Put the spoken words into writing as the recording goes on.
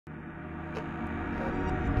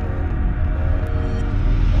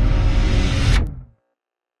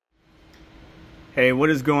Hey,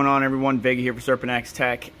 what is going on, everyone? Vega here for Serpent Axe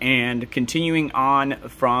Tech, and continuing on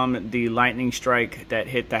from the lightning strike that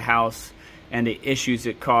hit the house and the issues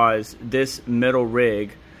it caused, this middle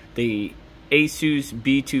rig, the Asus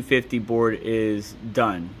B250 board, is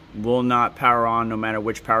done. Will not power on no matter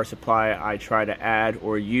which power supply I try to add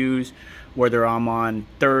or use, whether I'm on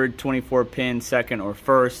third, 24 pin, second, or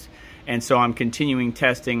first. And so I'm continuing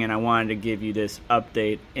testing, and I wanted to give you this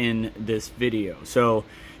update in this video. So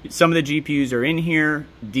some of the GPUs are in here.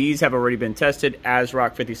 These have already been tested.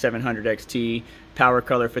 ASRock 5700 XT,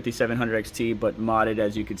 PowerColor 5700 XT, but modded,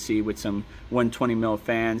 as you can see, with some 120mm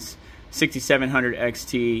fans. 6700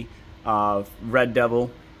 XT, Red Devil,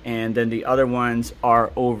 and then the other ones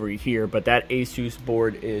are over here, but that Asus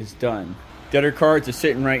board is done. The other cards are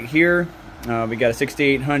sitting right here. We got a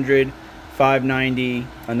 6800, 590,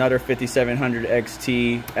 another 5700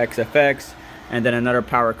 XT XFX, and then another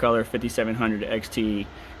PowerColor 5700 XT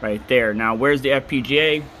right there. Now, where's the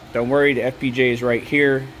FPGA? Don't worry, the FPGA is right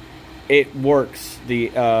here. It works.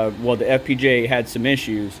 Well, the FPGA had some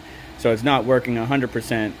issues, so it's not working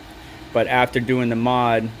 100%. But after doing the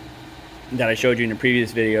mod that I showed you in the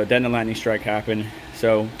previous video, then the lightning strike happened.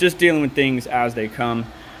 So just dealing with things as they come.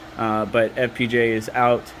 But FPGA is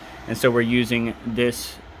out, and so we're using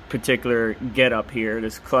this particular getup here,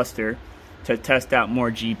 this cluster, to test out more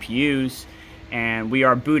GPUs. And we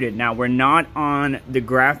are booted. Now, we're not on the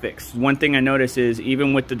graphics. One thing I noticed is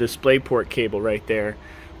even with the DisplayPort cable right there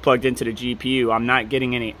plugged into the GPU, I'm not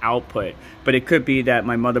getting any output. But it could be that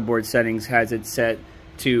my motherboard settings has it set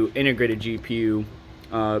to integrated GPU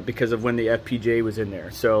because of when the FPGA was in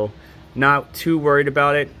there. So not too worried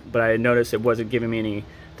about it, but I noticed it wasn't giving me any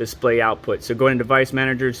display output. So going to device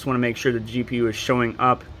manager, just want to make sure the GPU is showing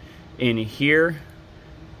up in here.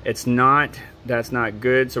 It's not. That's not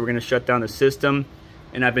good. So we're going to shut down the system.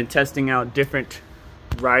 And I've been testing out different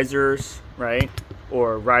risers, right?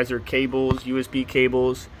 Or riser cables, USB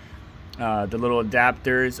cables, the little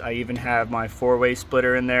adapters. I even have my 4-way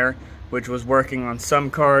splitter in there, which was working on some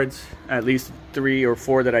cards, at least 3 or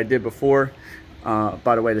 4 that I did before.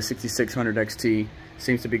 By the way, the 6600 XT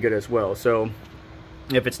seems to be good as well. So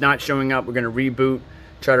if it's not showing up, we're going to reboot,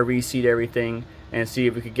 try to reseat everything, and see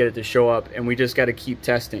if we could get it to show up. And we just got to keep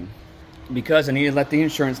testing, because I need to let the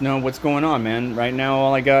insurance know what's going on, man. Right now,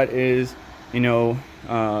 all I got is,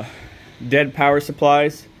 dead power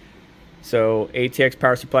supplies. So ATX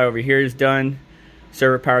power supply over here is done.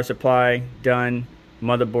 Server power supply done.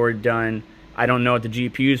 Motherboard done. I don't know if the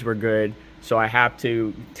GPUs were good, so I have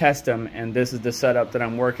to test them. And this is the setup that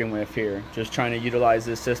I'm working with here. Just trying to utilize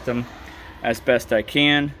this system as best I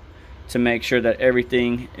can to make sure that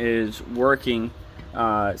everything is working,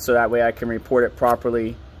 so that way I can report it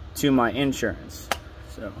properly to my insurance.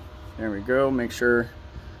 So there we go. Make sure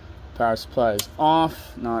power supply is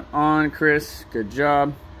off, not on. Chris, good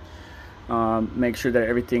job. Make sure that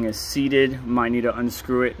everything is seated. Might need to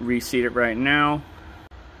unscrew it, reseat it right now.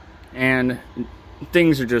 And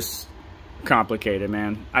things are just complicated,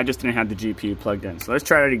 man. I just didn't have the GPU plugged in. So let's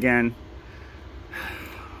try it again.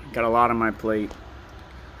 Got a lot on my plate.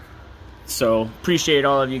 So appreciate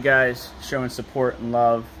all of you guys showing support and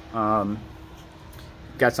love.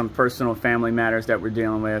 Got some personal family matters that we're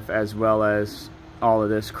dealing with, as well as all of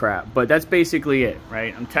this crap. But that's basically it,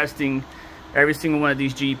 right? I'm testing every single one of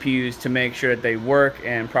these GPUs to make sure that they work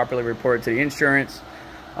and properly report to the insurance.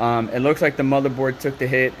 It looks like the motherboard took the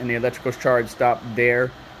hit and the electrical charge stopped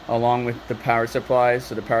there, along with the power supplies.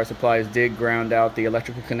 So the power supplies did ground out the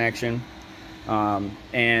electrical connection.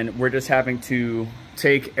 And we're just having to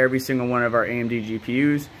take every single one of our AMD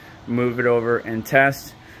GPUs, move it over and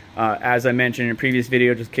test. As I mentioned in a previous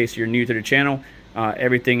video, just in case you're new to the channel,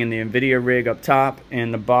 everything in the Nvidia rig up top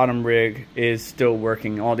and the bottom rig is still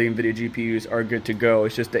working. All the Nvidia GPUs are good to go.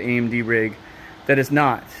 It's just the AMD rig that is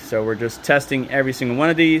not. So we're just testing every single one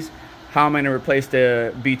of these. How am I going to replace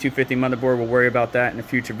the B250 motherboard? We'll worry about that in a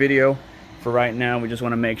future video. For right now, we just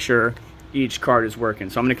want to make sure each card is working.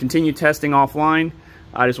 So I'm going to continue testing offline.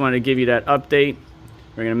 I just wanted to give you that update.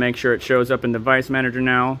 We're going to make sure it shows up in Device Manager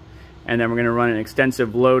now, and then we're going to run an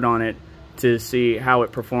extensive load on it to see how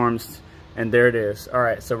it performs. And there it is. All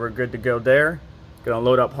right, so we're good to go there. Going to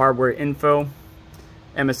load up hardware info,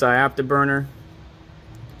 MSI Afterburner,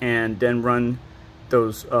 and then run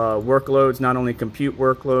those workloads, not only compute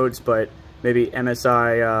workloads, but maybe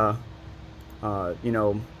MSI,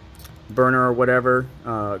 burner or whatever,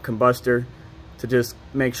 combustor, to just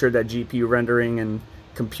make sure that GPU rendering and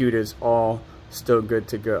compute is all still good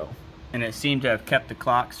to go. And it seemed to have kept the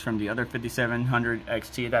clocks from the other 5700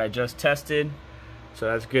 XT that I just tested, so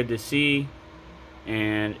that's good to see.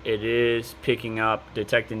 and it is picking up,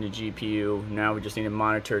 detecting the GPU. Now we just need to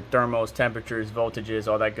monitor thermals, temperatures, voltages,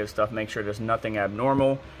 all that good stuff, make sure there's nothing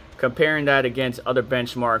abnormal. Comparing that against other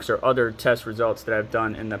benchmarks or other test results that I've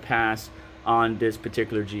done in the past on this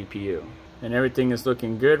particular GPU. And everything is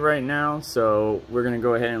looking good right now, so we're gonna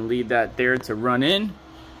go ahead and leave that there to run in.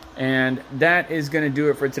 And that is gonna do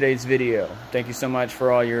it for today's video. Thank you so much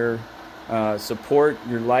for all your support,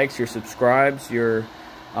 your likes, your subscribes, your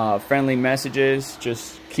friendly messages,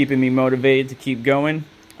 just keeping me motivated to keep going.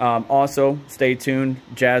 Also, stay tuned.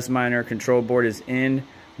 Jasminer control board is in.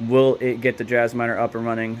 Will it get the Jasminer up and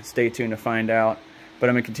running? Stay tuned to find out. But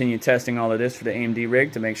I'm going to continue testing all of this for the AMD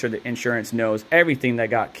rig to make sure the insurance knows everything that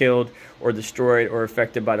got killed or destroyed or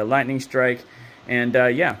affected by the lightning strike. And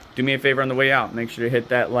yeah, do me a favor on the way out. Make sure to hit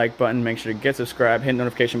that like button. Make sure to get subscribed. Hit the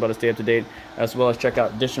notification bell to stay up to date. As well as check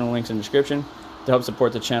out additional links in the description to help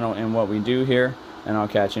support the channel and what we do here. And I'll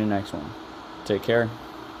catch you in the next one. Take care.